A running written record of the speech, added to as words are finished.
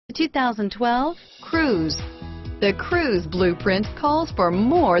2012 Cruze. The Cruze blueprint calls for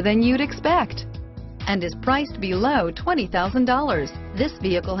more than you'd expect and is priced below $20,000. This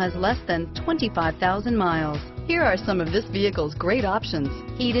vehicle has less than 25,000 miles. Here are some of this vehicle's great options: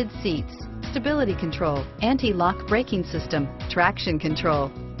 heated seats, stability control, anti-lock braking system, traction control,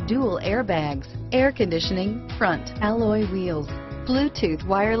 dual airbags, air conditioning, front alloy wheels, Bluetooth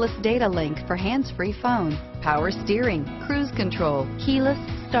wireless data link for hands-free phone, power steering, cruise control, keyless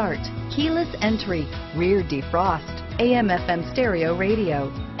start, keyless entry, rear defrost, AM/FM stereo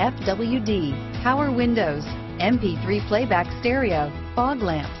radio, FWD, power windows, MP3 playback stereo, fog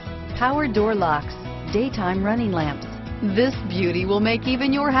lamps, power door locks, daytime running lamps. This beauty will make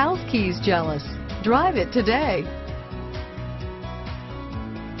even your house keys jealous. Drive it today.